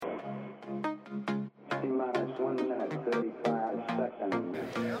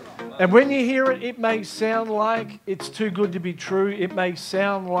And when you hear it, it may sound like it's too good to be true. It may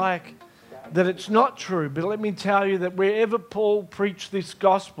sound like that it's not true. But let me tell you that wherever Paul preached this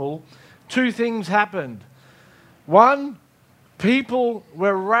gospel, two things happened. One, people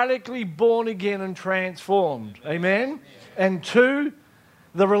were radically born again and transformed. Amen? And two,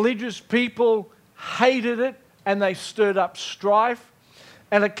 the religious people hated it and they stirred up strife.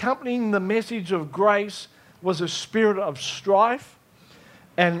 And accompanying the message of grace was a spirit of strife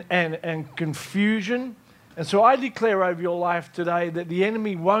and confusion. And so I declare over your life today that the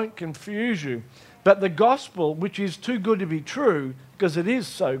enemy won't confuse you, but the gospel, which is too good to be true, because it is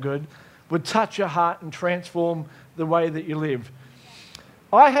so good, would touch your heart and transform the way that you live.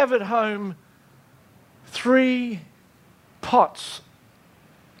 I have at home 3 pots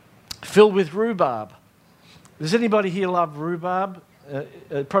filled with rhubarb. Does anybody here love rhubarb?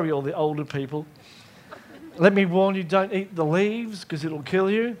 Probably all the older people. Let me warn you, don't eat the leaves because it'll kill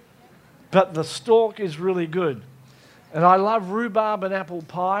you. But the stalk is really good. And I love rhubarb and apple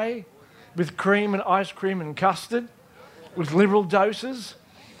pie with cream and ice cream and custard with liberal doses.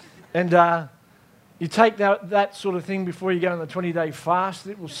 And you take that sort of thing before you go on the 20-day fast.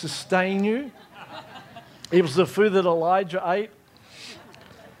 It will sustain you. It was the food that Elijah ate.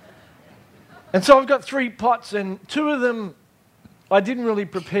 And so I've got 3 pots, and 2 of them, I didn't really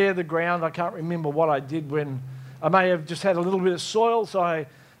prepare the ground. I can't remember what I did when I may have just had a little bit of soil. So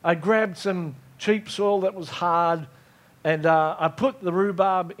I grabbed some cheap soil that was hard, and I put the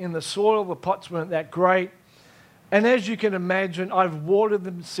rhubarb in the soil. The pots weren't that great. And as you can imagine, I've watered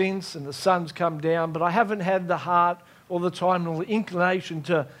them since, and the sun's come down, but I haven't had the heart or the time or the inclination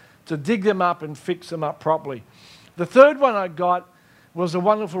to dig them up and fix them up properly. The third one I got was a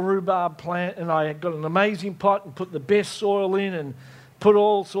wonderful rhubarb plant, and I got an amazing pot and put the best soil in and put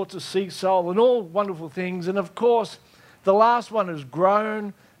all sorts of sea salt and all wonderful things. And of course, the last one has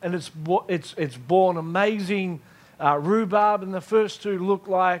grown, and it's born amazing rhubarb, and the first 2 look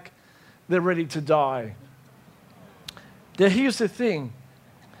like they're ready to die. Now here's the thing.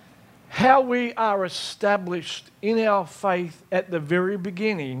 How we are established in our faith at the very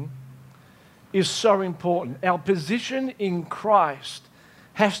beginning is so important. Our position in Christ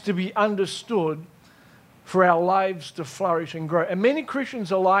has to be understood for our lives to flourish and grow. And many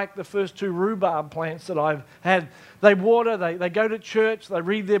Christians are like the first 2 rhubarb plants that I've had. They water, they go to church, they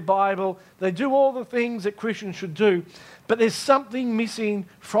read their Bible, they do all the things that Christians should do, but there's something missing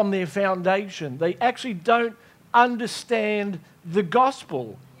from their foundation. They actually don't understand the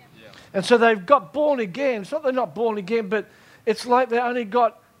gospel. Yeah. And so they've got born again. It's not they're not born again, but it's like they only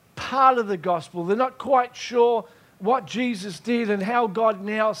got part of the gospel. They're not quite sure what Jesus did and how God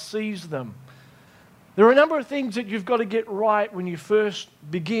now sees them. There are a number of things that you've got to get right when you first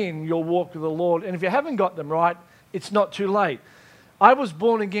begin your walk with the Lord. And if you haven't got them right, it's not too late. I was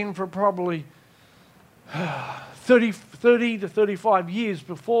born again for probably 30 to 35 years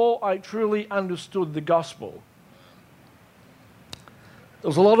before I truly understood the gospel. There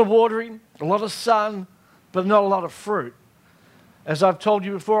was a lot of watering, a lot of sun, but not a lot of fruit. As I've told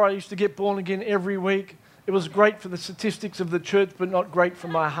you before, I used to get born again every week. It was great for the statistics of the church, but not great for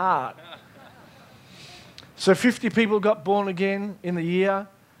my heart. So 50 people got born again in the year,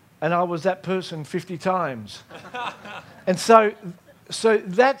 and I was that person 50 times. And so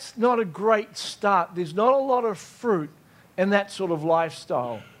that's not a great start. There's not a lot of fruit in that sort of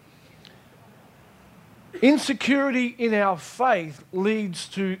lifestyle. Insecurity in our faith leads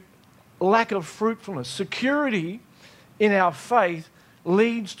to lack of fruitfulness. Security in our faith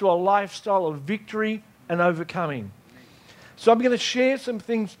leads to a lifestyle of victory and overcoming. So I'm going to share some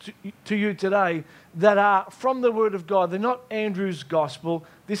things to you today that are from the Word of God. They're not Andrew's gospel.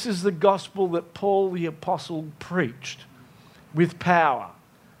 This is the gospel that Paul the Apostle preached with power.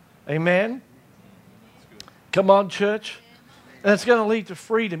 Amen? Come on, church. And it's going to lead to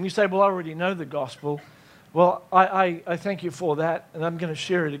freedom. You say, well, I already know the gospel. Well, I thank you for that, and I'm going to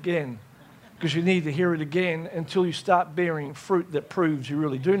share it again because you need to hear it again until you start bearing fruit that proves you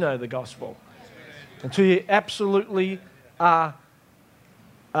really do know the gospel. Until you absolutely are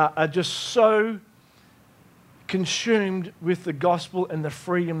just so consumed with the gospel and the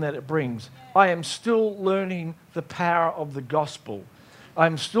freedom that it brings. I am still learning the power of the gospel.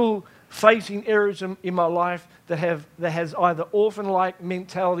 I'm still facing areas in my life that has either orphan-like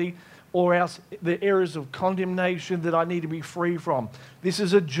mentality or else the areas of condemnation that I need to be free from. This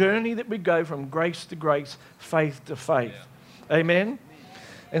is a journey that we go from grace to grace, faith to faith. Yeah. Amen?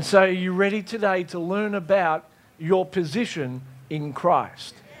 And so are you ready today to learn about your position in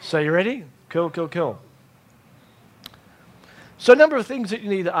Christ? So you ready? Cool, cool, cool. So a number of things that you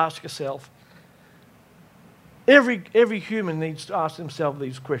need to ask yourself. Every human needs to ask themselves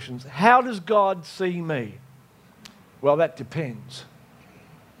these questions. How does God see me? Well, that depends.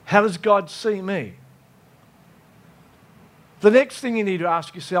 How does God see me? The next thing you need to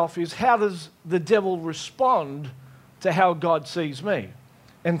ask yourself is, how does the devil respond to how God sees me?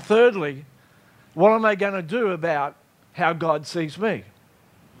 And thirdly, what am I going to do about how God sees me?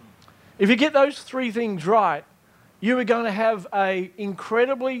 If you get those three things right, you are going to have an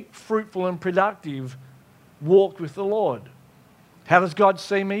incredibly fruitful and productive walk with the Lord. How does God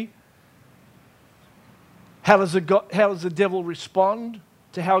see me? How does the devil respond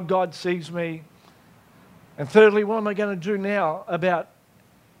to how God sees me? And thirdly, what am I going to do now about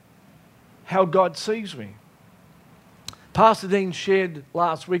how God sees me? Pastor Dean shared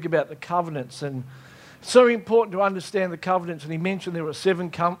last week about the covenants, and it's so important to understand the covenants, and he mentioned there were 7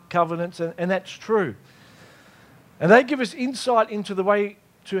 covenants, and that's true. And they give us insight into the way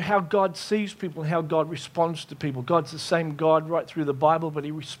to how God sees people and how God responds to people. God's the same God right through the Bible, but he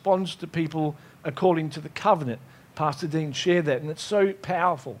responds to people according to the covenant. Pastor Dean shared that, and it's so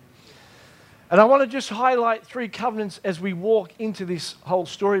powerful. And I want to just highlight 3 covenants as we walk into this whole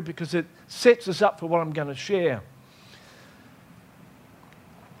story, because it sets us up for what I'm going to share.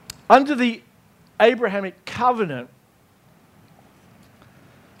 Under the Abrahamic covenant,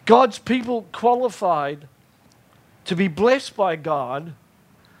 God's people qualified to be blessed by God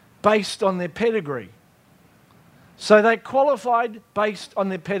based on their pedigree. So they qualified based on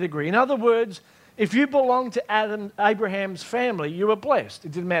their pedigree. In other words, if you belonged to Abraham's family, you were blessed.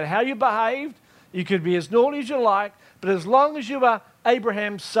 It didn't matter how you behaved. You could be as naughty as you like, but as long as you were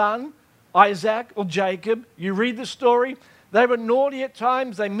Abraham's son, Isaac or Jacob, you read the story, they were naughty at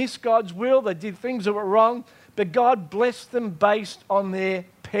times, they missed God's will, they did things that were wrong, but God blessed them based on their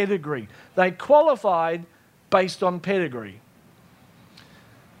pedigree. They qualified based on pedigree.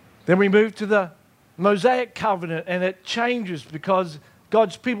 Then we move to the Mosaic covenant, and it changes because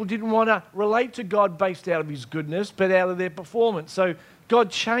God's people didn't want to relate to God based out of his goodness, but out of their performance. So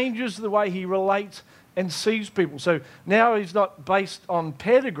God changes the way he relates and sees people. So now he's not based on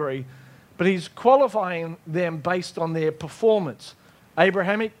pedigree, but he's qualifying them based on their performance.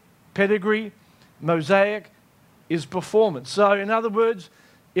 Abrahamic, pedigree, Mosaic is performance. So in other words,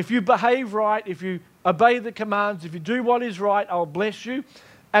 if you behave right, if you obey the commands, if you do what is right, I'll bless you.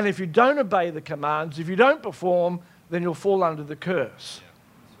 And if you don't obey the commands, if you don't perform, then you'll fall under the curse.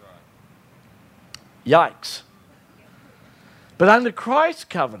 Yeah, that's right. Yikes. But under Christ's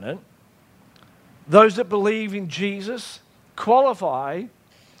covenant, those that believe in Jesus qualify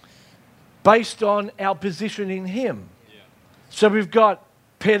based on our position in him. Yeah. So we've got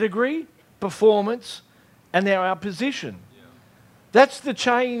pedigree, performance, and now our position. Yeah. That's the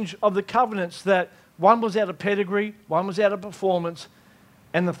change of the covenants, that one was out of pedigree, one was out of performance,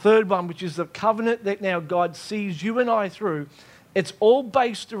 and the third one, which is the covenant that now God sees you and I through, it's all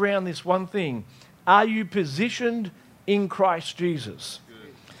based around this one thing. Are you positioned in Christ Jesus?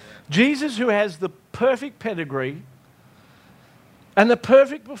 Good. Yeah. Jesus, who has the perfect pedigree and the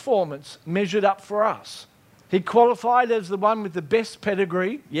perfect performance, measured up for us. He qualified as the one with the best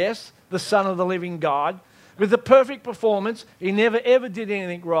pedigree, yes, the Son of the living God. With the perfect performance, he never ever did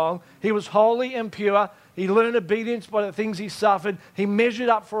anything wrong. He was holy and pure. He learned obedience by the things he suffered. He measured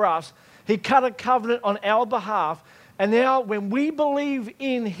up for us. He cut a covenant on our behalf. And now when we believe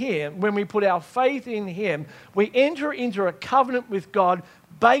in him, when we put our faith in him, we enter into a covenant with God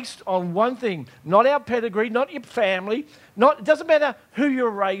based on one thing, not our pedigree, not your family, it doesn't matter who you're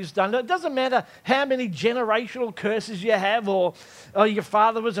raised under, it doesn't matter how many generational curses you have, or your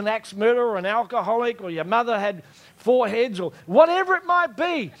father was an axe murderer or an alcoholic, or your mother had 4 heads, or whatever it might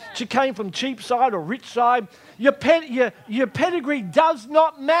be. She came from cheap side or rich side. Your pedigree does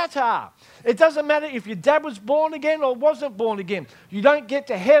not matter. It doesn't matter if your dad was born again or wasn't born again. You don't get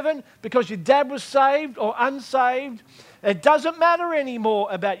to heaven because your dad was saved or unsaved. It doesn't matter anymore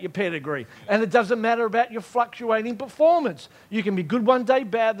about your pedigree. And it doesn't matter about your fluctuating performance. You can be good one day,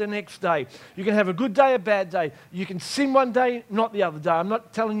 bad the next day. You can have a good day, a bad day. You can sin one day, not the other day. I'm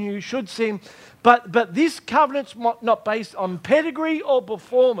not telling you you should sin. But this covenant's not based on pedigree or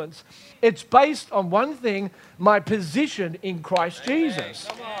performance. It's based on one thing, my position in Christ Jesus.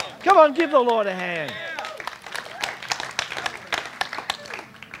 Come on, give the Lord a hand.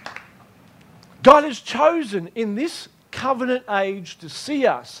 God has chosen in this covenant age to see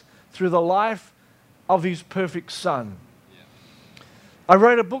us through the life of his perfect Son. I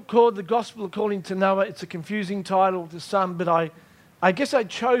wrote a book called The Gospel According to Noah. It's a confusing title to some, but I guess I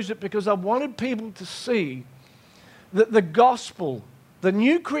chose it because I wanted people to see that the gospel, the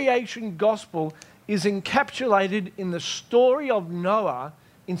new creation gospel, is encapsulated in the story of Noah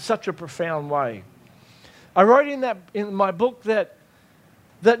in such a profound way. I wrote in my book that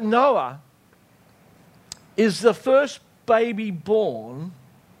Noah is the first baby born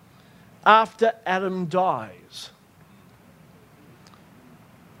after Adam dies.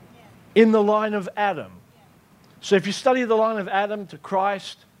 In the line of Adam. So if you study the line of Adam to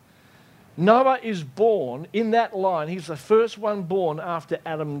Christ, Noah is born in that line. He's the first one born after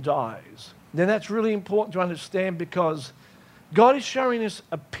Adam dies. Then that's really important to understand because God is showing us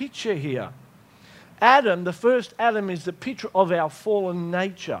a picture here. Adam, the first Adam, is the picture of our fallen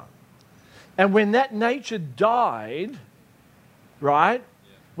nature. And when that nature died, right,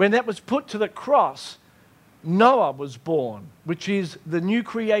 when that was put to the cross, Noah was born, which is the new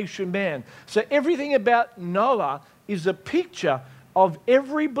creation man. So everything about Noah is a picture of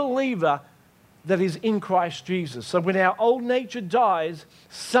every believer that is in Christ Jesus. So when our old nature dies,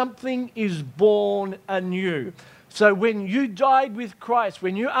 something is born anew. So when you died with Christ,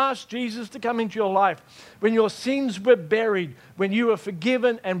 when you asked Jesus to come into your life, when your sins were buried, when you were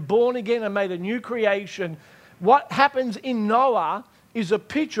forgiven and born again and made a new creation, what happens in Noah is a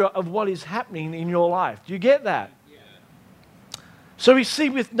picture of what is happening in your life. Do you get that? Yeah. So we see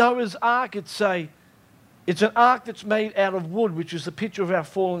with Noah's ark, it's an ark that's made out of wood, which is the picture of our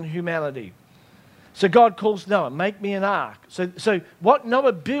fallen humanity. So God calls Noah, make me an ark. So what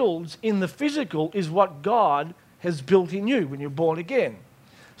Noah builds in the physical is what God has built in you when you're born again.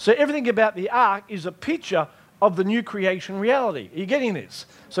 So everything about the ark is a picture of the new creation reality. Are you getting this?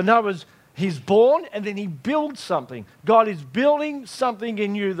 So he's born and then he builds something. God is building something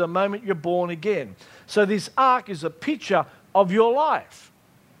in you the moment you're born again. So this ark is a picture of your life.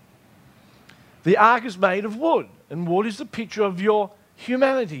 The ark is made of wood, and wood is the picture of your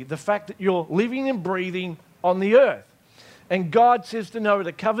humanity, the fact that you're living and breathing on the earth. And God says to Noah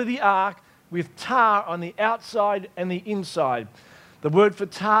to cover the ark with tar on the outside and the inside. The word for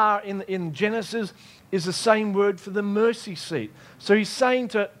tar in Genesis is the same word for the mercy seat. So he's saying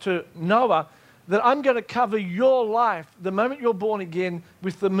to Noah that I'm going to cover your life the moment you're born again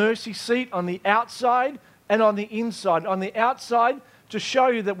with the mercy seat on the outside and on the inside. On the outside to show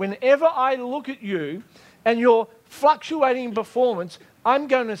you that whenever I look at you and your fluctuating performance, I'm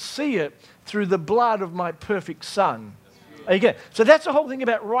going to see it through the blood of my perfect Son. Again, so that's the whole thing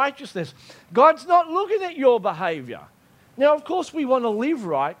about righteousness. God's not looking at your behavior. Now, of course, we want to live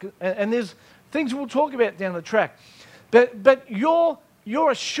right, and there's things we'll talk about down the track. But your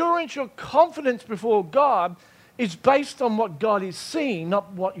assurance, your confidence before God is based on what God is seeing,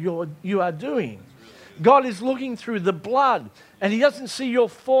 not what you are doing. God is looking through the blood, and He doesn't see your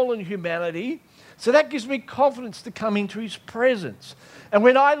fallen humanity. So that gives me confidence to come into His presence. And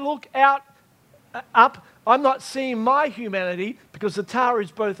when I look up, I'm not seeing my humanity because the tar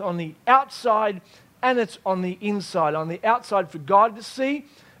is both on the outside and it's on the inside. On the outside for God to see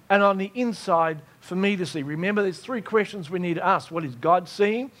and on the inside for me to see. Remember, there's 3 questions we need to ask. What is God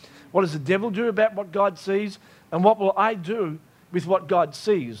seeing? What does the devil do about what God sees? And what will I do with what God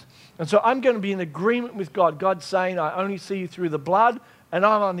sees? And so I'm going to be in agreement with God. God's saying, I only see you through the blood, and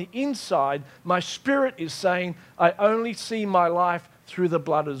I'm on the inside. My spirit is saying, I only see my life through the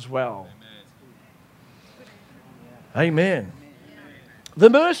blood as well. Amen. The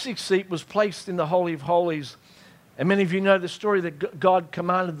mercy seat was placed in the Holy of Holies. And many of you know the story that God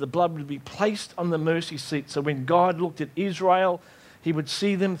commanded the blood would be placed on the mercy seat. So when God looked at Israel, He would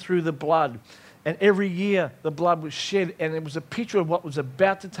see them through the blood. And every year the blood was shed, and it was a picture of what was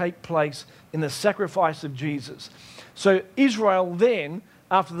about to take place in the sacrifice of Jesus. So Israel then,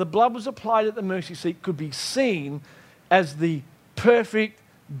 after the blood was applied at the mercy seat, could be seen as the perfect,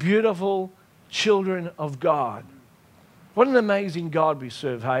 beautiful children of God. What an amazing God we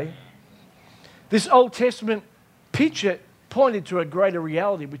serve, hey? This Old Testament picture pointed to a greater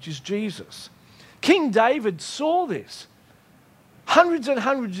reality, which is Jesus. King David saw this hundreds and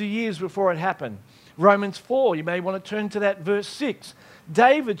hundreds of years before it happened. Romans 4, you may want to turn to that, verse 6.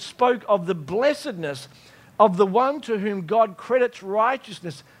 David spoke of the blessedness of the one to whom God credits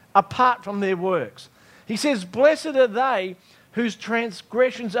righteousness apart from their works. He says, blessed are they whose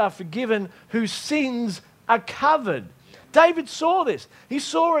transgressions are forgiven, whose sins are covered. David saw this. He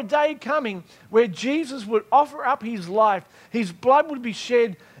saw a day coming where Jesus would offer up His life, His blood would be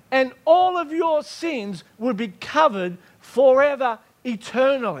shed, and all of your sins would be covered forever,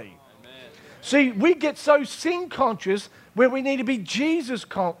 eternally. Amen. See, we get so sin conscious where we need to be Jesus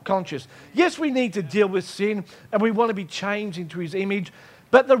conscious. Yes, we need to deal with sin and we want to be changed into His image.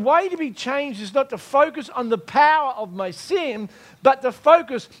 But the way to be changed is not to focus on the power of my sin, but to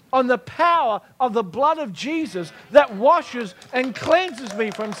focus on the power of the blood of Jesus that washes and cleanses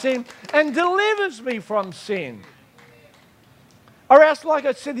me from sin and delivers me from sin. Or else, like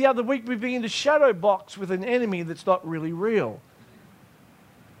I said the other week, we begin to shadow box with an enemy that's not really real.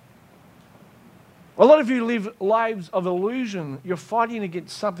 A lot of you live lives of illusion. You're fighting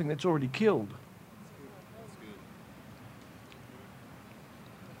against something that's already killed.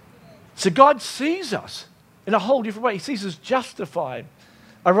 So God sees us in a whole different way. He sees us justified.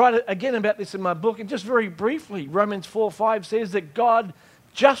 I write again about this in my book, and just very briefly, Romans 4:5 says that God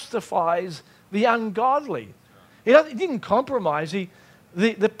justifies the ungodly. He didn't compromise.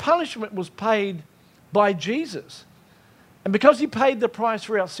 The punishment was paid by Jesus. And because he paid the price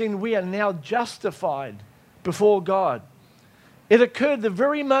for our sin, we are now justified before God. It occurred the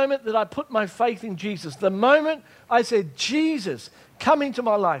very moment that I put my faith in Jesus. The moment I said, Jesus, come into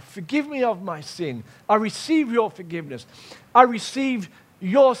my life. Forgive me of my sin. I receive your forgiveness. I receive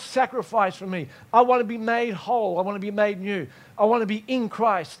your sacrifice for me. I want to be made whole. I want to be made new. I want to be in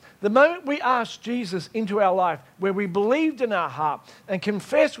Christ. The moment we asked Jesus into our life, where we believed in our heart and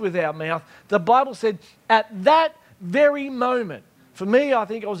confessed with our mouth, the Bible said at that very moment, for me, I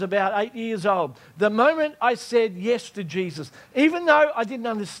think I was about 8 years old, the moment I said yes to Jesus, even though I didn't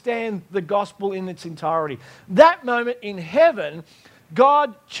understand the gospel in its entirety, that moment in heaven,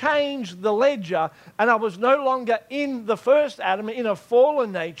 God changed the ledger, and I was no longer in the first Adam, in a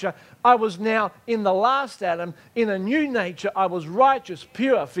fallen nature. I was now in the last Adam, in a new nature. I was righteous,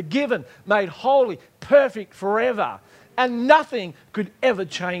 pure, forgiven, made holy, perfect forever. And nothing could ever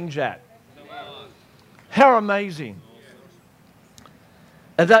change that. How amazing.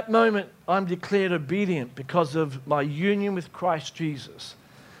 At that moment, I'm declared obedient because of my union with Christ Jesus.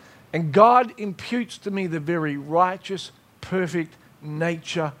 And God imputes to me the very righteous, perfect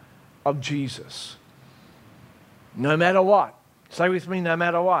nature of Jesus. No matter what. Say with me, no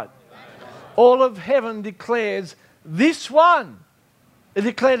matter what. All of heaven declares this one. It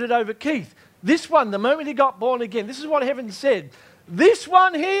declared it over Keith. This one, the moment he got born again, this is what heaven said. This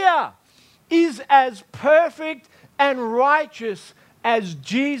one here is as perfect and righteous as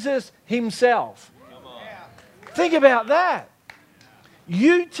Jesus himself. Think about that.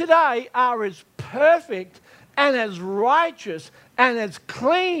 You today are as perfect and as righteous and as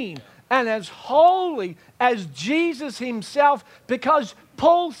clean and as holy as Jesus himself, because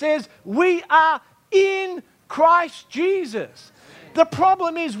Paul says we are in Christ Jesus. The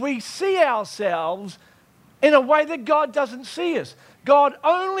problem is we see ourselves in a way that God doesn't see us. God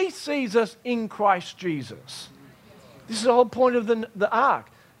only sees us in Christ Jesus. This is the whole point of the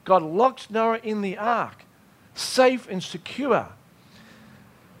ark. God locked Noah in the ark, safe and secure.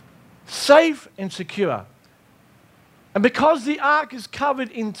 Safe and secure. And because the ark is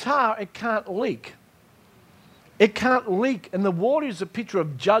covered in tar, it can't leak. It can't leak. And the water is a picture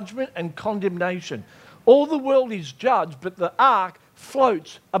of judgment and condemnation. All the world is judged, but the ark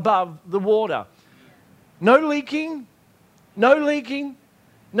floats above the water. No leaking. No leaking.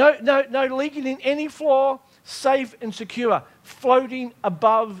 No leaking in any floor. Safe and secure. Floating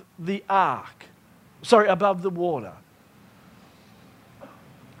above the ark. Above the water.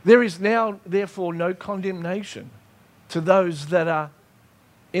 There is now, therefore, no condemnation to those that are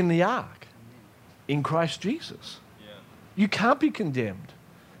in the ark, in Christ Jesus. Yeah. You can't be condemned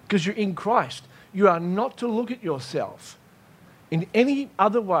because you're in Christ. You are not to look at yourself in any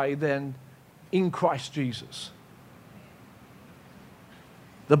other way than in Christ Jesus.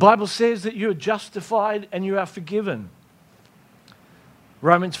 The Bible says that you're justified and you are forgiven.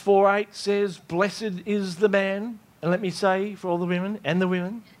 Romans 4:8 says, blessed is the man, and let me say for all the women and the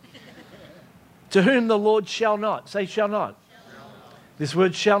women, to whom the Lord shall not. Say shall not. This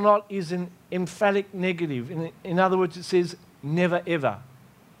word shall not is an emphatic negative. In other words, it says never ever.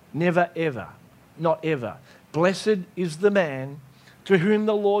 Never ever. Not ever. Blessed is the man to whom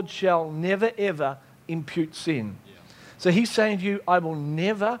the Lord shall never ever impute sin. Yeah. So he's saying to you, I will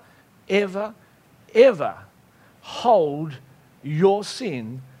never, ever, ever hold your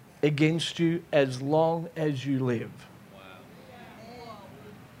sin against you as long as you live.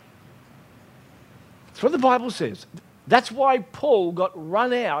 That's what the Bible says. That's why Paul got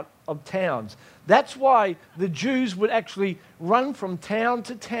run out of towns. That's why the Jews would actually run from town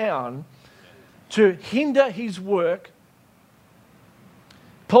to town to hinder his work.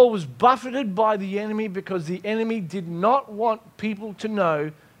 Paul was buffeted by the enemy because the enemy did not want people to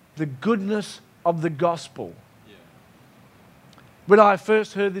know the goodness of the gospel. Yeah. When I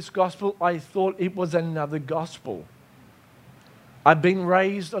first heard this gospel, I thought it was another gospel. I've been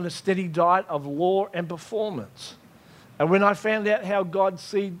raised on a steady diet of law and performance. And when I found out how God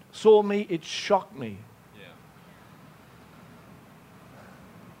saw me, it shocked me.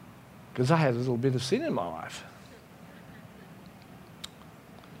 Because I had a little bit of sin in my life.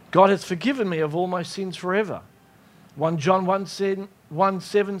 God has forgiven me of all my sins forever. 1 John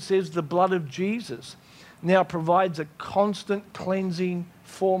 1:7 says, the blood of Jesus now provides a constant cleansing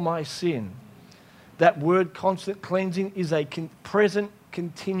for my sin. That word constant cleansing is a present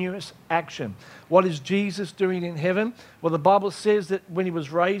continuous action. What is Jesus doing in heaven? Well, the Bible says that when he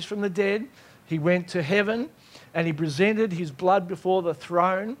was raised from the dead, he went to heaven and he presented his blood before the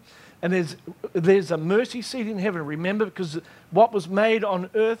throne. And there's a mercy seat in heaven. Remember, because what was made on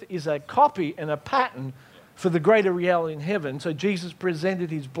earth is a copy and a pattern for the greater reality in heaven. So Jesus presented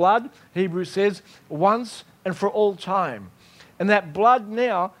his blood, Hebrews says, once and for all time. And that blood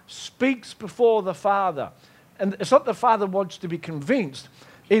now speaks before the Father. And it's not the Father wants to be convinced.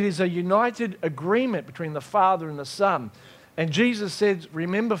 It is a united agreement between the Father and the Son. And Jesus says,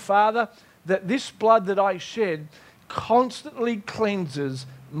 remember, Father, that this blood that I shed constantly cleanses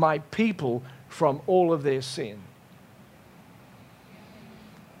my people from all of their sin.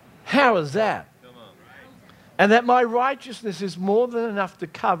 How is that? And that my righteousness is more than enough to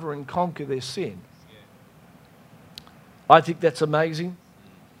cover and conquer their sin. I think that's amazing.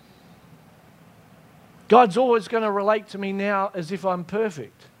 God's always going to relate to me now as if I'm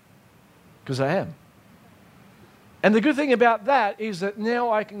perfect, because I am. And the good thing about that is that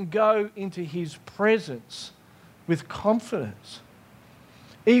now I can go into his presence with confidence,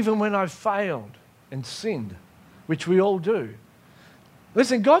 even when I've failed and sinned, which we all do.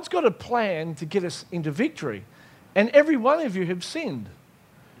 Listen, God's got a plan to get us into victory, and every one of you have sinned.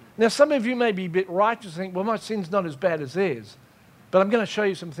 Now, some of you may be a bit righteous and think, well, my sin's not as bad as theirs. But I'm going to show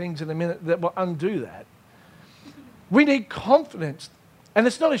you some things in a minute that will undo that. We need confidence. And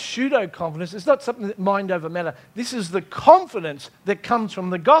it's not a pseudo confidence. It's not something that mind over matter. This is the confidence that comes from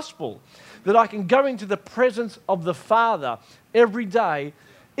the gospel. That I can go into the presence of the Father every day,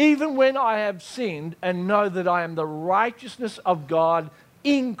 even when I have sinned, and know that I am the righteousness of God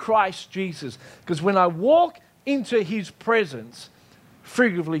in Christ Jesus. Because when I walk into his presence,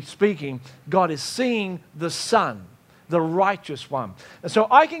 figuratively speaking, God is seeing the Son, the righteous one. And so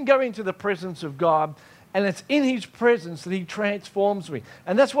I can go into the presence of God, and it's in his presence that he transforms me.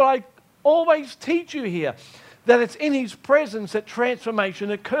 And that's what I always teach you here, that it's in his presence that transformation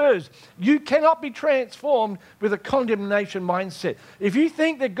occurs. You cannot be transformed with a condemnation mindset. If you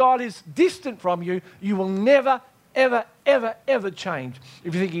think that God is distant from you, you will never, ever, ever, ever change.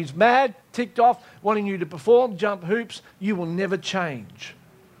 If you think he's mad, ticked off, wanting you to perform, jump hoops, you will never change.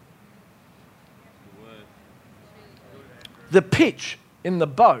 The pitch in the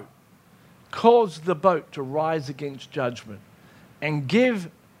boat caused the boat to rise against judgment and give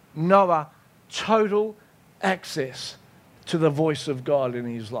Noah total access to the voice of God in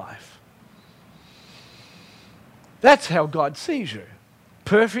his life. That's how God sees you.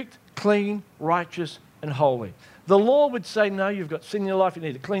 Perfect, clean, righteous, and holy. The law would say, no, you've got sin in your life, you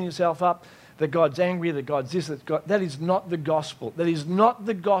need to clean yourself up, that God's angry, that God's this, that God... That is not the gospel. That is not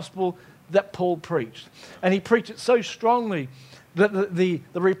the gospel that Paul preached. And he preached it so strongly that the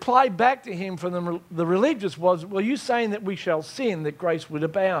reply back to him from the religious was, well, you're saying that we shall sin, that grace would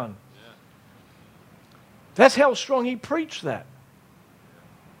abound. Yeah. That's how strong he preached that.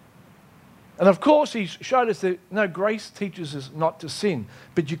 And of course, he showed us that, no, grace teaches us not to sin.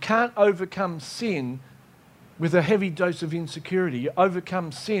 But you can't overcome sin with a heavy dose of insecurity. You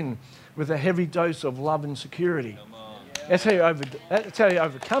overcome sin with a heavy dose of love and security. That's how you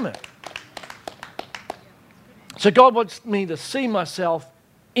overcome it. So God wants me to see myself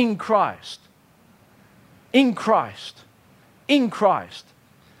in Christ. In Christ. In Christ.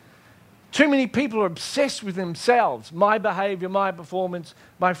 Too many people are obsessed with themselves. My behavior, my performance.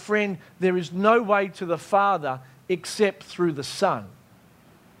 My friend, there is no way to the Father except through the Son.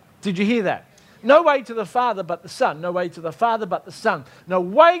 Did you hear that? No way to the Father but the Son. No way to the Father but the Son. No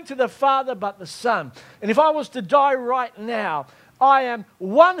way to the Father but the Son. And if I was to die right now, I am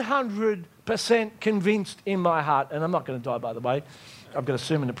 100% convinced in my heart, and I'm not going to die, by the way. I've got a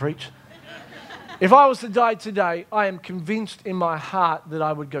sermon to preach. If I was to die today, I am convinced in my heart that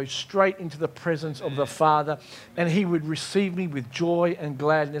I would go straight into the presence of the Father, and he would receive me with joy and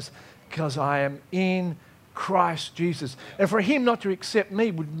gladness because I am in Christ Jesus. And for him not to accept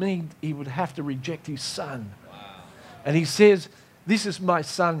me would mean he would have to reject his Son. Wow. And he says, this is my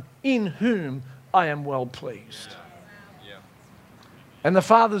Son in whom I am well pleased. Yeah. And the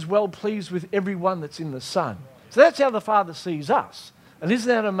Father's well pleased with everyone that's in the Son. So that's how the Father sees us. And isn't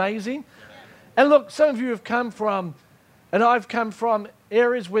that amazing? And look, some of you have come from, and I've come from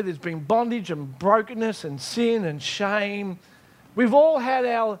areas where there's been bondage and brokenness and sin and shame. We've all had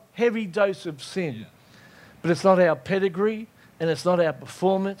our heavy dose of sin. Yeah. But it's not our pedigree and it's not our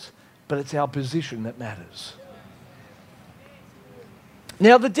performance, but it's our position that matters.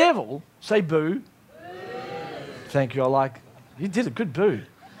 Now the devil, say boo. Thank you. You did a good boo.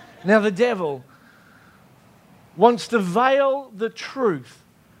 Now the devil wants to veil the truth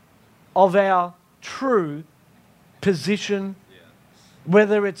of our true position,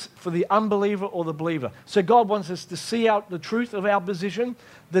 whether it's for the unbeliever or the believer. So God wants us to see out the truth of our position.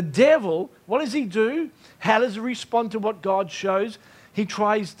 The devil, what does he do? How does he respond to what God shows? He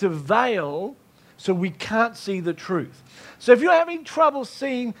tries to veil so we can't see the truth. So if you're having trouble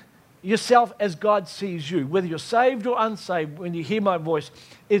seeing yourself as God sees you, whether you're saved or unsaved, when you hear my voice,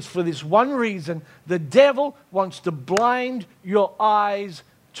 it's for this one reason. The devil wants to blind your eyes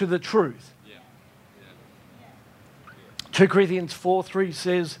to the truth. 2 Corinthians 4:3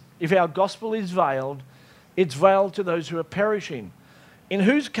 says, if our gospel is veiled, it's veiled to those who are perishing, in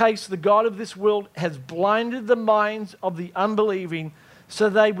whose case the God of this world has blinded the minds of the unbelieving, so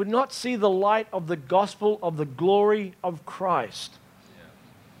they would not see the light of the gospel of the glory of Christ.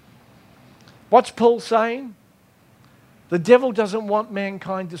 What's Paul saying? The devil doesn't want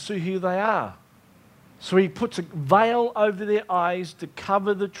mankind to see who they are. So he puts a veil over their eyes to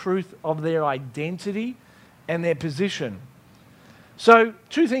cover the truth of their identity and their position. So,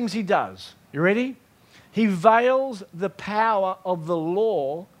 two things he does. You ready? He veils the power of the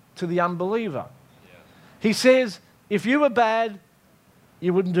law to the unbeliever. He says, if you were bad,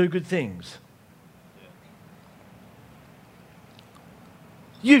 you wouldn't do good things.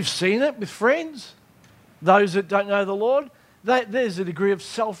 You've seen it with friends, those that don't know the Lord. There's a degree of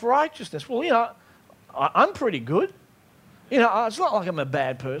self-righteousness. Well, you know, I'm pretty good. You know, it's not like I'm a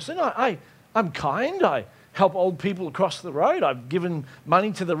bad person. I'm kind. I help old people across the road. I've given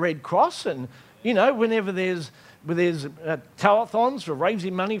money to the Red Cross, and you know, whenever there's telethons for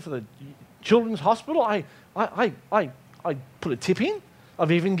raising money for the children's hospital, I put a tip in.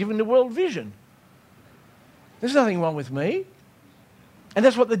 I've even given to World Vision. There's nothing wrong with me. And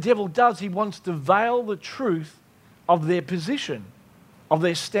that's what the devil does. He wants to veil the truth of their position, of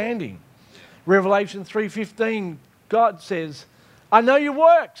their standing. Revelation 3:15, God says, I know your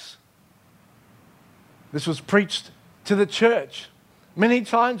works. This was preached to the church many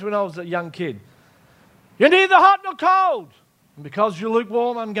times when I was a young kid. You're neither hot nor cold. And because you're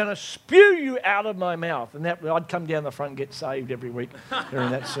lukewarm, I'm going to spew you out of my mouth. And I'd come down the front and get saved every week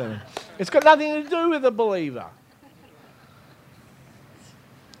during that sermon. It's got nothing to do with a believer.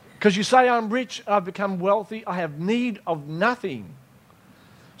 Because you say, I'm rich, I've become wealthy, I have need of nothing.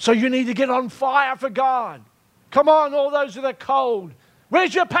 So you need to get on fire for God. Come on, all those that are cold.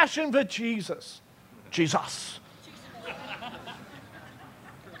 Where's your passion for Jesus? Jesus.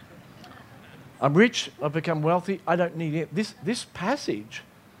 I'm rich, I've become wealthy, I don't need it. This passage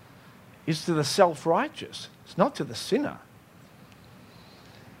is to the self-righteous. It's not to the sinner.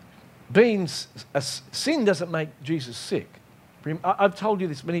 Sin doesn't make Jesus sick. I've told you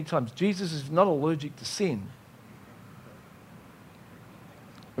this many times. Jesus is not allergic to sin.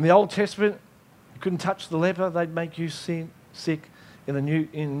 In the Old Testament, you couldn't touch the leper, they'd make you sick. In the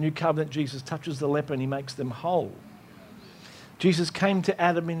New Covenant, Jesus touches the leper and he makes them whole. Jesus came to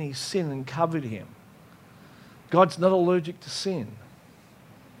Adam in his sin and covered him. God's not allergic to sin.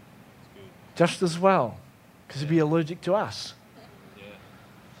 Just as well, because he'd be allergic to us.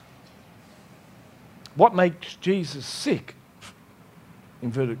 What makes Jesus sick,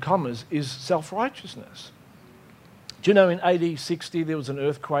 inverted commas, is self-righteousness. Do you know in AD 60 there was an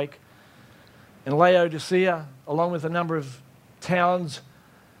earthquake, and Laodicea, along with a number of towns,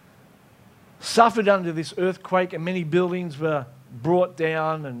 suffered under this earthquake, and many buildings were brought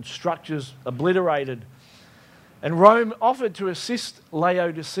down and structures obliterated. And Rome offered to assist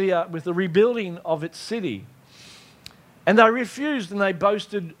Laodicea with the rebuilding of its city. And they refused, and they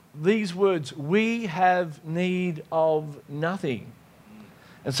boasted these words, we have need of nothing.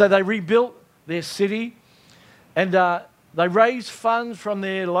 And so they rebuilt their city, and they raised funds from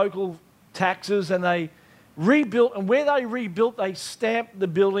their local taxes, and they rebuilt. And where they rebuilt, they stamped the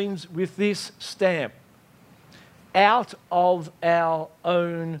buildings with this stamp: out of our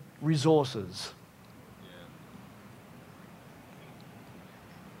own resources.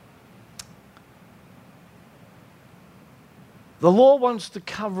 The law wants to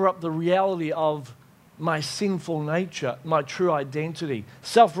cover up the reality of my sinful nature, my true identity.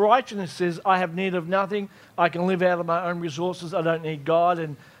 Self-righteousness says, I have need of nothing. I can live out of my own resources. I don't need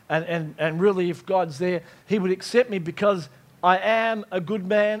God. And really, if God's there, he would accept me because I am a good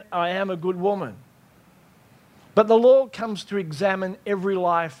man. I am a good woman. But the law comes to examine every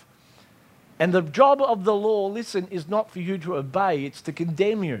life. And the job of the law, listen, is not for you to obey. It's to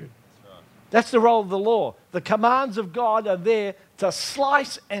condemn you. That's the role of the law. The commands of God are there to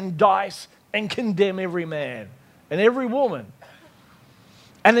slice and dice and condemn every man and every woman.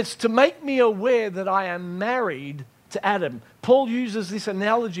 And it's to make me aware that I am married to Adam. Paul uses this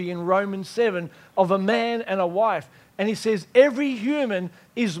analogy in Romans 7 of a man and a wife. And he says every human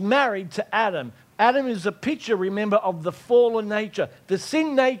is married to Adam. Adam is a picture, remember, of the fallen nature, the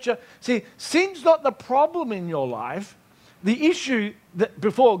sin nature. See, sin's not the problem in your life. The issue that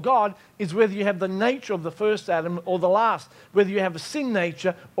before God is whether you have the nature of the first Adam or the last, whether you have a sin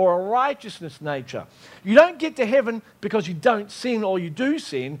nature or a righteousness nature. You don't get to heaven because you don't sin or you do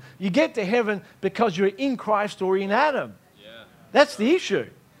sin. You get to heaven because you're in Christ or in Adam. Yeah. That's the issue.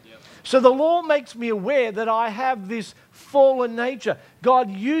 Yep. So the law makes me aware that I have this fallen nature. God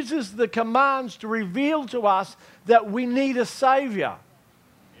uses the commands to reveal to us that we need a Savior.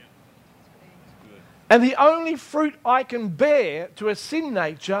 And the only fruit I can bear to a sin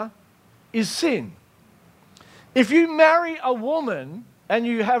nature is sin. If you marry a woman and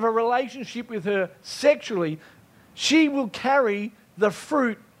you have a relationship with her sexually, she will carry the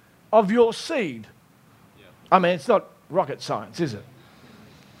fruit of your seed. Yeah. I mean, it's not rocket science, is it?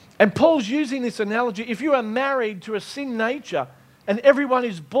 And Paul's using this analogy. If you are married to a sin nature and everyone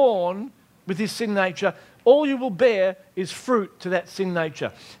is born with this sin nature, all you will bear is fruit to that sin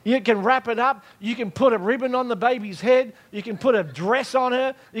nature. You can wrap it up. You can put a ribbon on the baby's head. You can put a dress on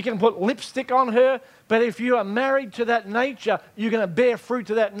her. You can put lipstick on her. But if you are married to that nature, you're going to bear fruit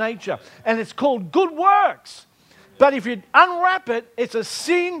to that nature. And it's called good works. But if you unwrap it, it's a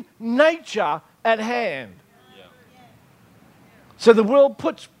sin nature at hand. Yeah. So the world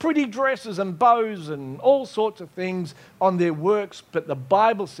puts pretty dresses and bows and all sorts of things on their works. But the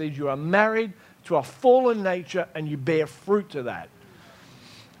Bible says you are married to a fallen nature and you bear fruit to that.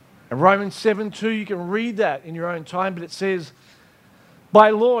 In Romans 7:2, you can read that in your own time, but it says, by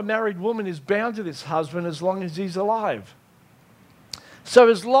law, a married woman is bound to this husband as long as he's alive. So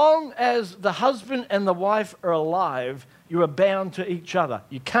as long as the husband and the wife are alive, you are bound to each other.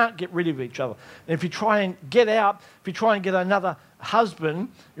 You can't get rid of each other. And if you try and get out, if you try and get another husband,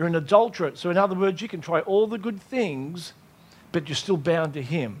 you're an adulterate. So in other words, you can try all the good things, but you're still bound to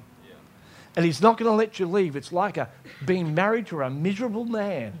him. And he's not going to let you leave. It's like being married to a miserable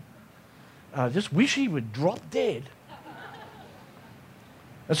man. I just wish he would drop dead.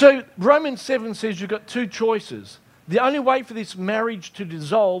 And so Romans 7 says you've got two choices. The only way for this marriage to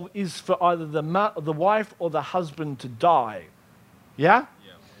dissolve is for either the wife or the husband to die. Yeah?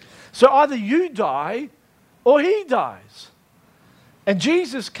 Yeah. So either you die or he dies. And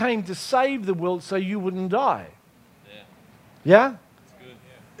Jesus came to save the world so you wouldn't die. Yeah. Yeah?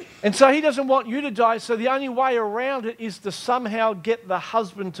 Good. And so he doesn't want you to die, so the only way around it is to somehow get the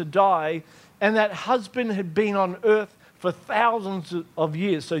husband to die, and that husband had been on earth for thousands of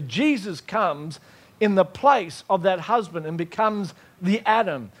years. So Jesus comes in the place of that husband and becomes the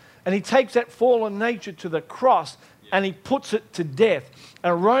Adam. And he takes that fallen nature to the cross and he puts it to death.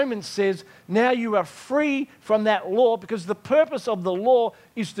 And Romans says, now you are free from that law, because the purpose of the law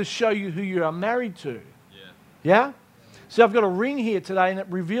is to show you who you are married to. Yeah. Yeah? So I've got a ring here today, and it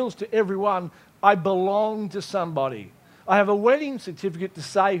reveals to everyone I belong to somebody. I have a wedding certificate to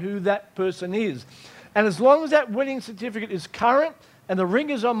say who that person is. And as long as that wedding certificate is current and the ring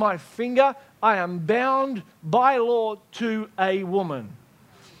is on my finger, I am bound by law to a woman.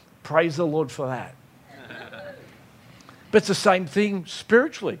 Praise the Lord for that. But it's the same thing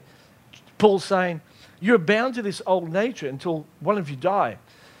spiritually. Paul's saying, you're bound to this old nature until one of you die.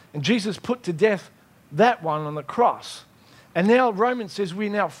 And Jesus put to death that one on the cross. And now Romans says we're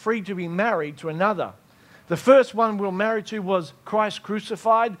now free to be married to another. The first one we're married to was Christ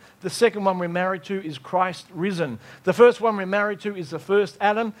crucified. The second one we're married to is Christ risen. The first one we're married to is the first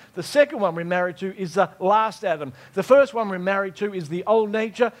Adam. The second one we're married to is the last Adam. The first one we're married to is the old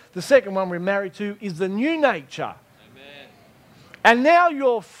nature. The second one we're married to is the new nature. Amen. And now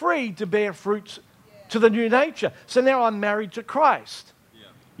you're free to bear fruits to the new nature. So now I'm married to Christ.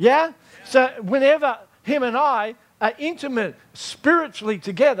 Yeah? So whenever him and I are intimate spiritually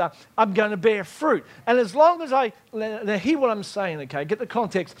together, I'm going to bear fruit. And as long as now hear what I'm saying, okay, get the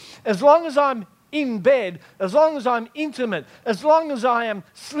context. As long as I'm in bed, as long as I'm intimate, as long as I am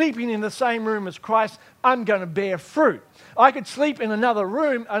sleeping in the same room as Christ, I'm going to bear fruit. I could sleep in another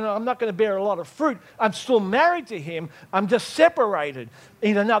room and I'm not going to bear a lot of fruit. I'm still married to him. I'm just separated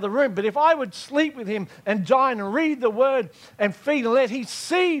in another room. But if I would sleep with him and dine and read the word and feed and let his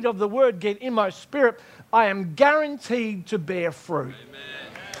seed of the word get in my spirit, I am guaranteed to bear fruit.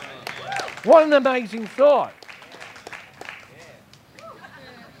 Amen. What an amazing thought.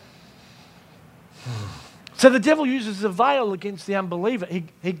 So the devil uses a veil against the unbeliever.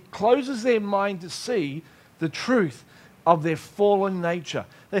 He closes their mind to see the truth of their fallen nature.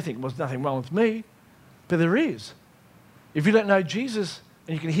 They think, well, there's nothing wrong with me. But there is. If you don't know Jesus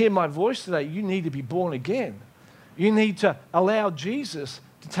and you can hear my voice today, you need to be born again. You need to allow Jesus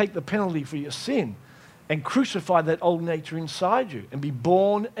to take the penalty for your sin and crucify that old nature inside you and be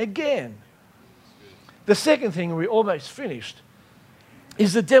born again. The second thing, we're almost finished,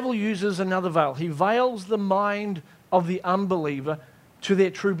 is the devil uses another veil. He veils the mind of the unbeliever to their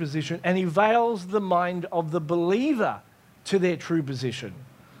true position, and he veils the mind of the believer to their true position.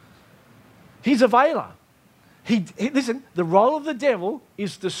 He's a veiler. Listen, the role of the devil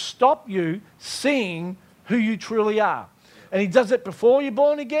is to stop you seeing who you truly are. And he does it before you're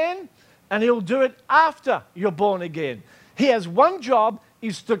born again, and he'll do it after you're born again. He has one job,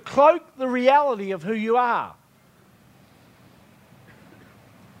 is to cloak the reality of who you are.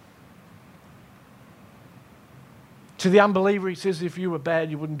 To the unbeliever, he says, if you were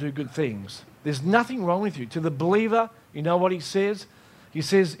bad, you wouldn't do good things. There's nothing wrong with you. To the believer, you know what he says? He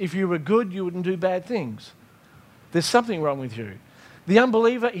says, if you were good, you wouldn't do bad things. There's something wrong with you. The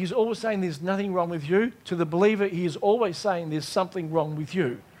unbeliever, he's always saying there's nothing wrong with you. To the believer, he is always saying there's something wrong with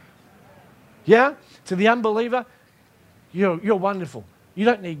you. Yeah? To the unbeliever, you're wonderful. You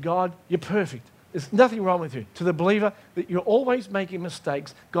don't need God. You're perfect. There's nothing wrong with you. To the believer, that you're always making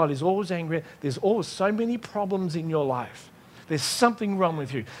mistakes. God is always angry. There's always so many problems in your life. There's something wrong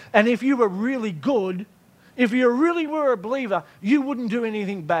with you. And if you were really good, if you really were a believer, you wouldn't do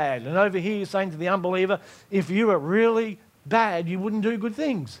anything bad. And over here, you're saying to the unbeliever, if you were really bad, you wouldn't do good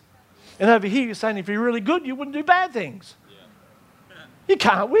things. And over here, you're saying if you're really good, you wouldn't do bad things. Yeah. You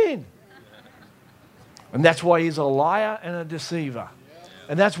can't win. And that's why he's a liar and a deceiver. Yeah.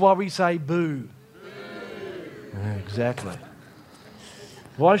 And that's why we say boo. Yeah, exactly.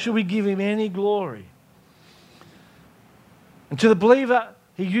 Why should we give him any glory? And to the believer,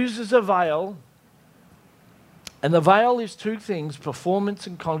 he uses a veil. And the veil is two things, performance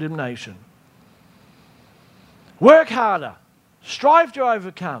and condemnation. Work harder. Strive to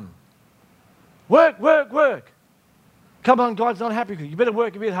overcome. Work, work, work. Come on, God's not happy with you. You better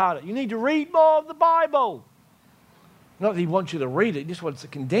work a bit harder. You need to read more of the Bible. Not that he wants you to read it, he just wants to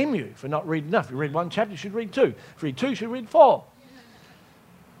condemn you for not reading enough. If you read one chapter, you should read two. If you read two, you should read four.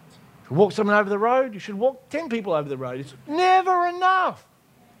 If you walk someone over the road, you should walk 10 people over the road. It's never enough.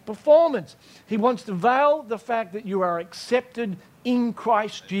 Performance. He wants to veil the fact that you are accepted in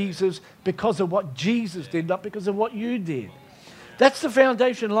Christ Jesus because of what Jesus did, not because of what you did. That's the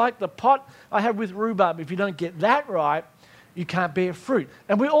foundation, like the pot I have with rhubarb. If you don't get that right, you can't bear fruit.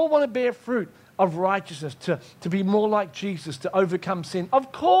 And we all want to bear fruit of righteousness, to be more like Jesus, to overcome sin.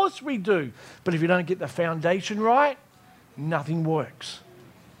 Of course we do. But if you don't get the foundation right, nothing works.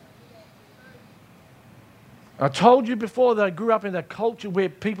 I told you before that I grew up in a culture where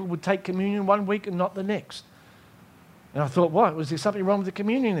people would take communion one week and not the next. And I thought, what? Was there something wrong with the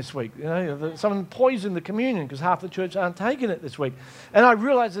communion this week? You know, someone poisoned the communion because half the church aren't taking it this week. And I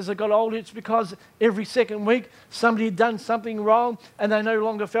realized as I got older, it's because every second week somebody had done something wrong and they no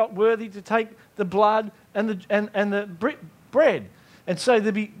longer felt worthy to take the blood and the bread. And so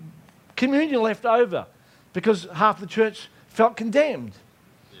there'd be communion left over because half the church felt condemned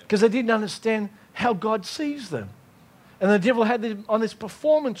because they didn't understand how God sees them. And the devil had them on this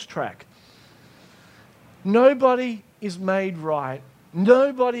performance track. Nobody is made right.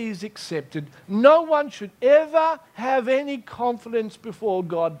 Nobody is accepted. No one should ever have any confidence before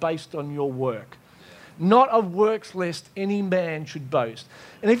God based on your work. Not of works lest any man should boast.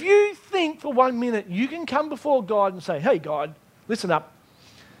 And if you think for 1 minute you can come before God and say, hey God, listen up.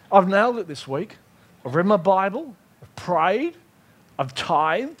 I've nailed it this week. I've read my Bible. I've prayed. I've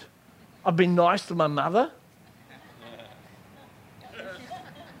tithed. I've been nice to my mother.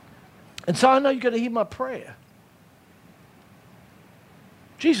 And so I know you've got to hear my prayer.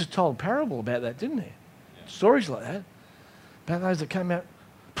 Jesus told a parable about that, didn't he? Yeah. Stories like that. About those that came out,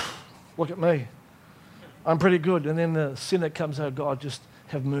 look at me. I'm pretty good. And then the sinner comes, oh God, just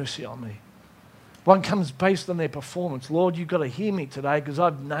have mercy on me. One comes based on their performance. Lord, you've got to hear me today because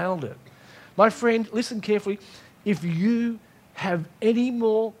I've nailed it. My friend, listen carefully. If you have any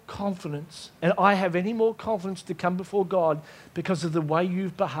more confidence, and I have any more confidence to come before God because of the way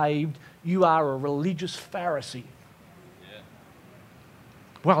you've behaved, you are a religious Pharisee. Yeah.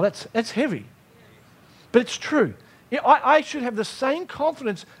 Wow, that's heavy. But it's true. I should have the same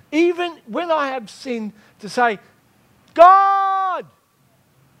confidence even when I have sinned to say, God,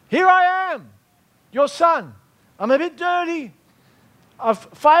 here I am, your son. I'm a bit dirty. I've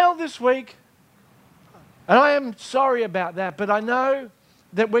failed this week. And I am sorry about that, but I know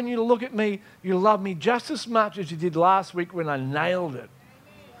that when you look at me, you love me just as much as you did last week when I nailed it.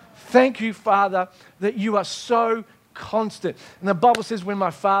 Thank you, Father, that you are so constant. And the Bible says, when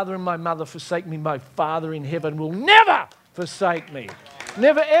my father and my mother forsake me, my Father in heaven will never forsake me.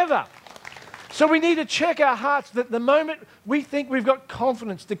 Never ever. So we need to check our hearts that the moment we think we've got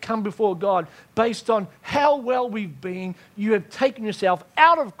confidence to come before God based on how well we've been, you have taken yourself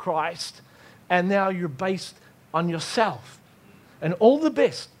out of Christ and now you're based on yourself. And all the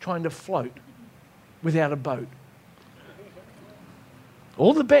best trying to float without a boat.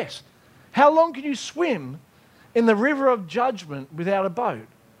 All the best. How long can you swim in the river of judgment without a boat?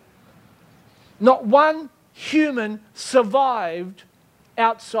 Not one human survived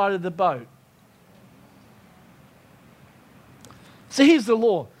outside of the boat. So here's the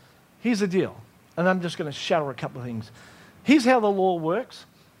law. Here's the deal. And I'm just going to shatter a couple of things. Here's how the law works.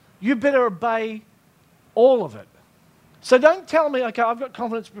 You better obey all of it. So don't tell me, okay, I've got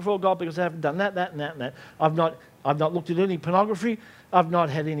confidence before God because I haven't done that, that, and that, and that. I've not looked at any pornography. I've not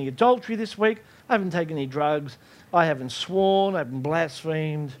had any adultery this week. I haven't taken any drugs. I haven't sworn. I haven't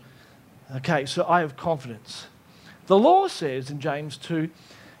blasphemed. Okay, so I have confidence. The law says in James 2,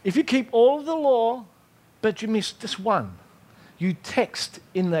 if you keep all of the law, but you miss just one, you text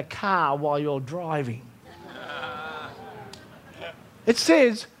in the car while you're driving. It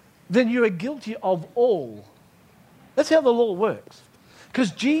says, then you are guilty of all. That's how the law works.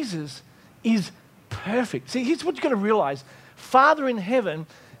 Because Jesus is perfect. See, here's what you've got to realize. Father in heaven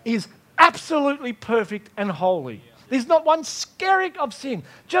is absolutely perfect and holy. There's not one skerrick of sin.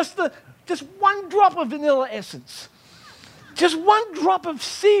 Just one drop of vanilla essence. Just one drop of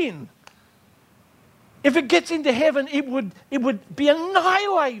sin. If it gets into heaven, it would be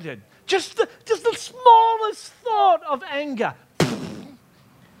annihilated. Just the smallest thought of anger.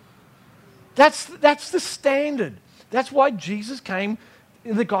 That's the standard. That's why Jesus came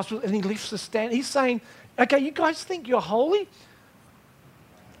in the gospel and he lifts the standard. He's saying, okay, you guys think you're holy?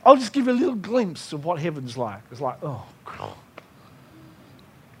 I'll just give you a little glimpse of what heaven's like. It's like, oh, God.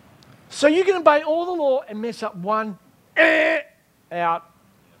 So you can obey all the law and mess up one, out,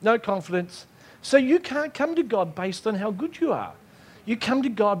 no confidence. So you can't come to God based on how good you are. You come to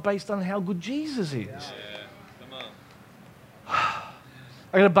God based on how good Jesus is. Yeah. Come on.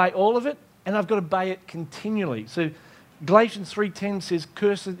 I've got to obey all of it, and I've got to obey it continually. So Galatians 3:10 says,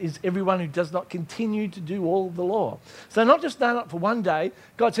 cursed is everyone who does not continue to do all of the law. So not just done it for one day.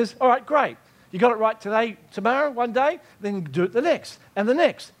 God says, all right, great. You got it right today, tomorrow, one day, then do it the next, and the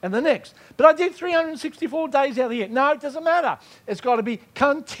next, and the next. But I did 364 days out of the year. No, it doesn't matter. It's got to be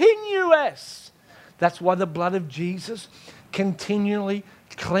continuous. That's why the blood of Jesus continually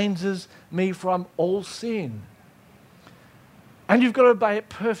cleanses me from all sin. And you've got to obey it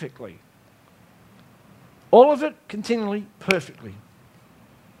perfectly. All of it continually, perfectly.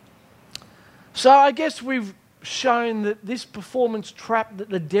 So I guess we've shown that this performance trap that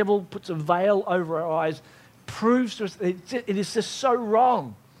the devil puts a veil over our eyes proves to us that it is just so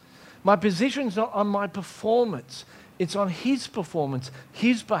wrong. My position's not on my performance. It's on his performance,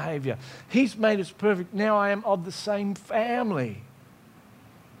 his behavior. He's made us perfect. Now I am of the same family.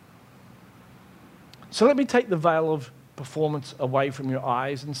 So let me take the veil of performance away from your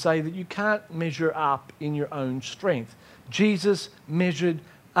eyes and say that you can't measure up in your own strength. Jesus measured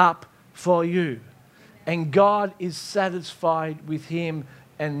up for you. And God is satisfied with him.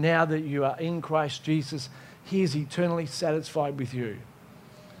 And now that you are in Christ Jesus, he is eternally satisfied with you.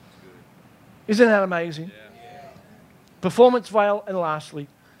 Isn't that amazing? Yeah. Performance veil, and lastly,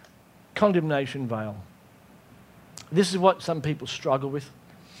 condemnation veil. This is what some people struggle with.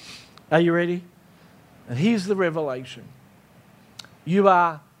 Are you ready? And here's the revelation. You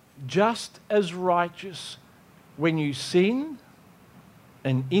are just as righteous when you sin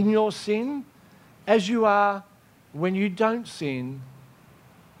and in your sin as you are when you don't sin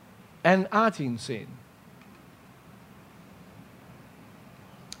and aren't in sin.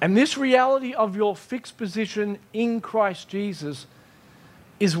 And this reality of your fixed position in Christ Jesus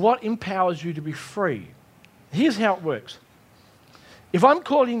is what empowers you to be free. Here's how it works. If I'm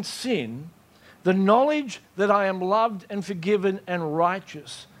caught in sin, the knowledge that I am loved and forgiven and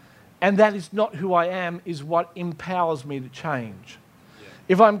righteous, and that is not who I am, is what empowers me to change. Yeah.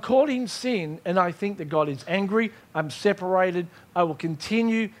 If I'm caught in sin and I think that God is angry, I'm separated, I will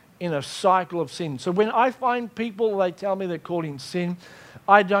continue in a cycle of sin. So when I find people, they tell me they're caught in sin,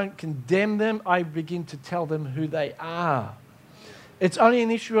 I don't condemn them, I begin to tell them who they are. It's only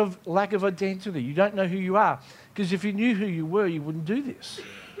an issue of lack of identity. You don't know who you are. Because if you knew who you were, you wouldn't do this.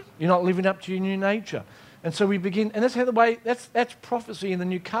 You're not living up to your new nature. And so we begin, and that's how that's prophecy in the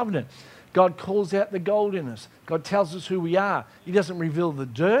new covenant. God calls out the gold in us. God tells us who we are. He doesn't reveal the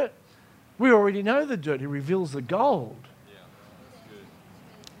dirt. We already know the dirt. He reveals the gold. Yeah, that's good.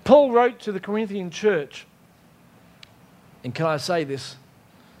 Paul wrote to the Corinthian church, and can I say this?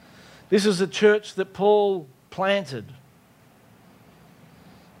 This is a church that Paul planted.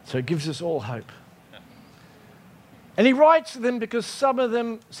 So it gives us all hope. And he writes to them because some of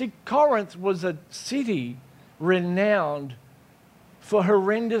them, see, Corinth was a city renowned for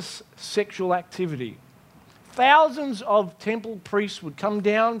horrendous sexual activity. Thousands of temple priests would come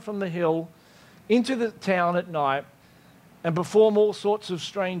down from the hill into the town at night and perform all sorts of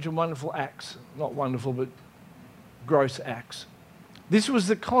strange and wonderful acts. Not wonderful, but gross acts. This was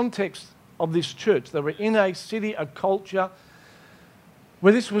the context of this church. They were in a city, a culture,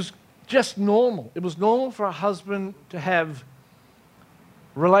 where this was just normal. It was normal for a husband to have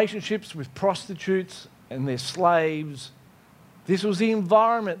relationships with prostitutes and their slaves. This was the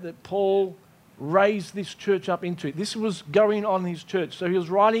environment that Paul raised this church up into. This was going on in his church. So he was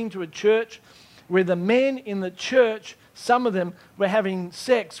writing to a church where the men in the church, some of them, were having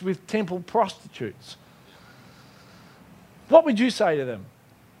sex with temple prostitutes. What would you say to them?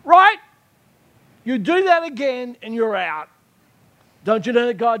 Right? You do that again and you're out. Don't you know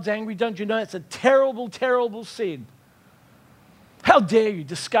that God's angry? Don't you know it's a terrible, terrible sin? How dare you,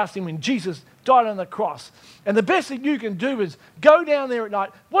 disgusting, when Jesus died on the cross. And the best thing you can do is go down there at night.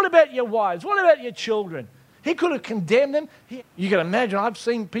 What about your wives? What about your children? He could have condemned them. You can imagine, I've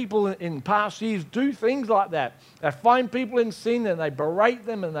seen people in past years do things like that. They find people in sin and they berate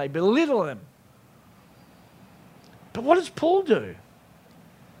them and they belittle them. But what does Paul do?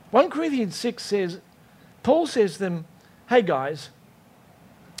 1 Corinthians 6 says, Paul says to them, hey guys,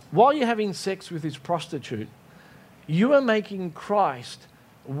 while you're having sex with this prostitute, you are making Christ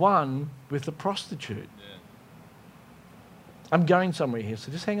one with the prostitute. Yeah. I'm going somewhere here,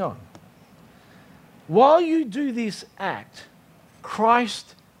 so just hang on. While you do this act,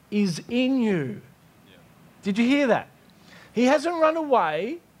 Christ is in you. Yeah. Did you hear that? He hasn't run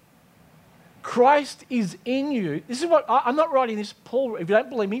away. Christ is in you. This is what, I'm not writing this, Paul, if you don't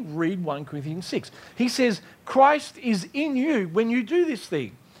believe me, read 1 Corinthians 6. He says, Christ is in you when you do this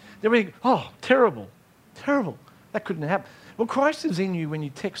thing. Then we think, oh, terrible, terrible. That couldn't happen. Well, Christ is in you when you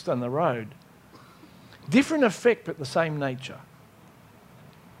text on the road. Different effect, but the same nature.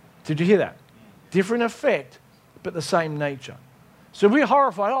 Did you hear that? Different effect, but the same nature. So we're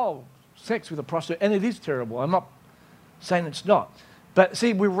horrified, oh, sex with a prostitute, and it is terrible. I'm not saying it's not. But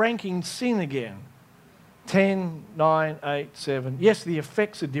see, we're ranking sin again. 10, 9, 8, 7. Yes, the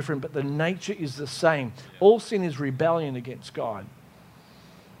effects are different, but the nature is the same. All sin is rebellion against God.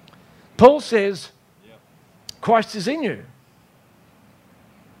 Paul says, Christ is in you.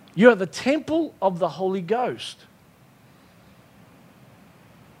 You are the temple of the Holy Ghost.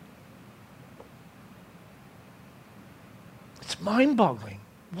 It's mind-boggling.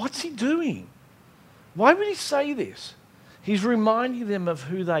 What's he doing? Why would he say this? He's reminding them of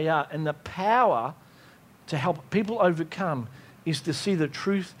who they are, and the power to help people overcome is to see the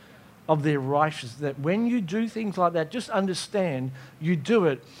truth of their righteousness. That when you do things like that, just understand you do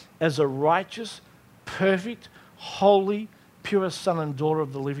it as a righteous, perfect, holy, pure son and daughter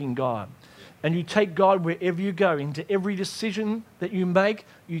of the living God. And you take God wherever you go. Into every decision that you make,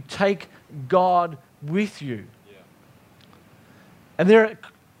 you take God with you. Yeah. And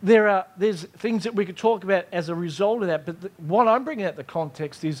there's things that we could talk about as a result of that, but what I'm bringing out the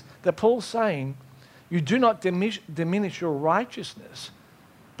context is that Paul's saying you do not diminish your righteousness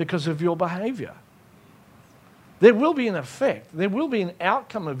because of your behavior. There will be an effect. There will be an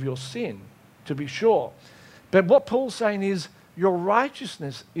outcome of your sin, to be sure. But what Paul's saying is your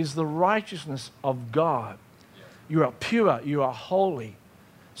righteousness is the righteousness of God. Yeah. You are pure. You are holy.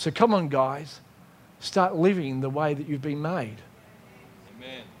 So come on, guys. Start living the way that you've been made.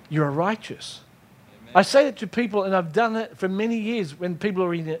 Amen. You are righteous. Amen. I say that to people, and I've done it for many years when people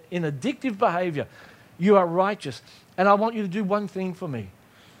are in addictive behavior. You are righteous. And I want you to do one thing for me.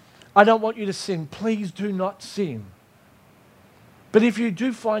 I don't want you to sin. Please do not sin. But if you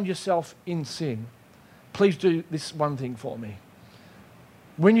do find yourself in sin, please do this one thing for me.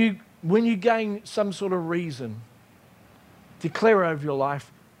 When you gain some sort of reason, declare over your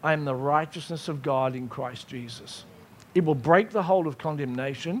life, I am the righteousness of God in Christ Jesus. It will break the hold of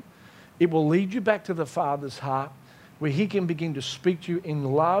condemnation. It will lead you back to the Father's heart, where He can begin to speak to you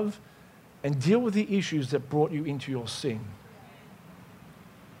in love and deal with the issues that brought you into your sin.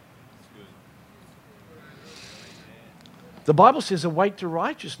 The Bible says, awake to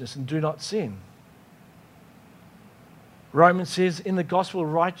righteousness and do not sin. Romans says, in the gospel,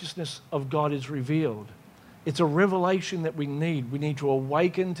 righteousness of God is revealed. It's a revelation that we need. We need to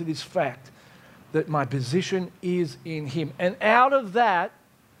awaken to this fact that my position is in Him. And out of that,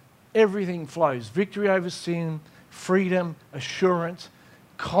 everything flows. Victory over sin, freedom, assurance,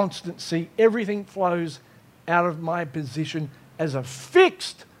 constancy. Everything flows out of my position as a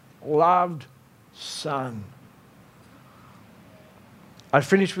fixed, loved son. I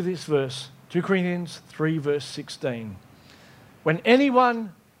finish with this verse, 2 Corinthians 3, verse 16. Whenever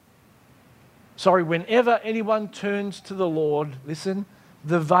anyone turns to the Lord, listen,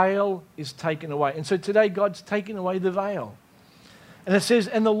 the veil is taken away. And so today God's taken away the veil. And it says,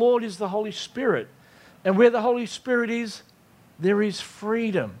 and the Lord is the Holy Spirit. And where the Holy Spirit is, there is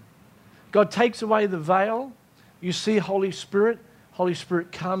freedom. God takes away the veil. You see Holy Spirit. Holy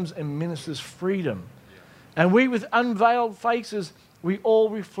Spirit comes and ministers freedom. And we with unveiled faces, we all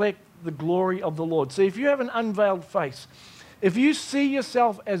reflect the glory of the Lord. So if you have an unveiled face, if you see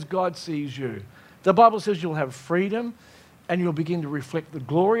yourself as God sees you, the Bible says you'll have freedom and you'll begin to reflect the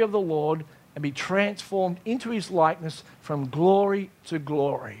glory of the Lord and be transformed into His likeness from glory to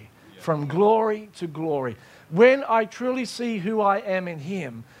glory. From glory to glory. When I truly see who I am in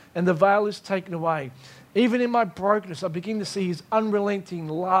Him and the veil is taken away, even in my brokenness, I begin to see His unrelenting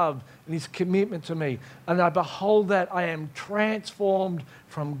love and His commitment to me. And I behold that I am transformed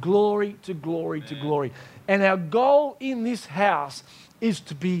from glory to glory to glory. And our goal in this house is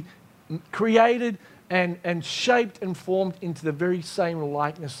to be created and shaped and formed into the very same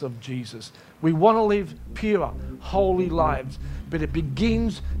likeness of Jesus. We want to live pure, holy lives. But it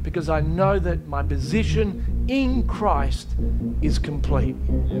begins because I know that my position in Christ is complete.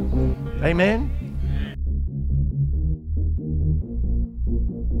 Amen?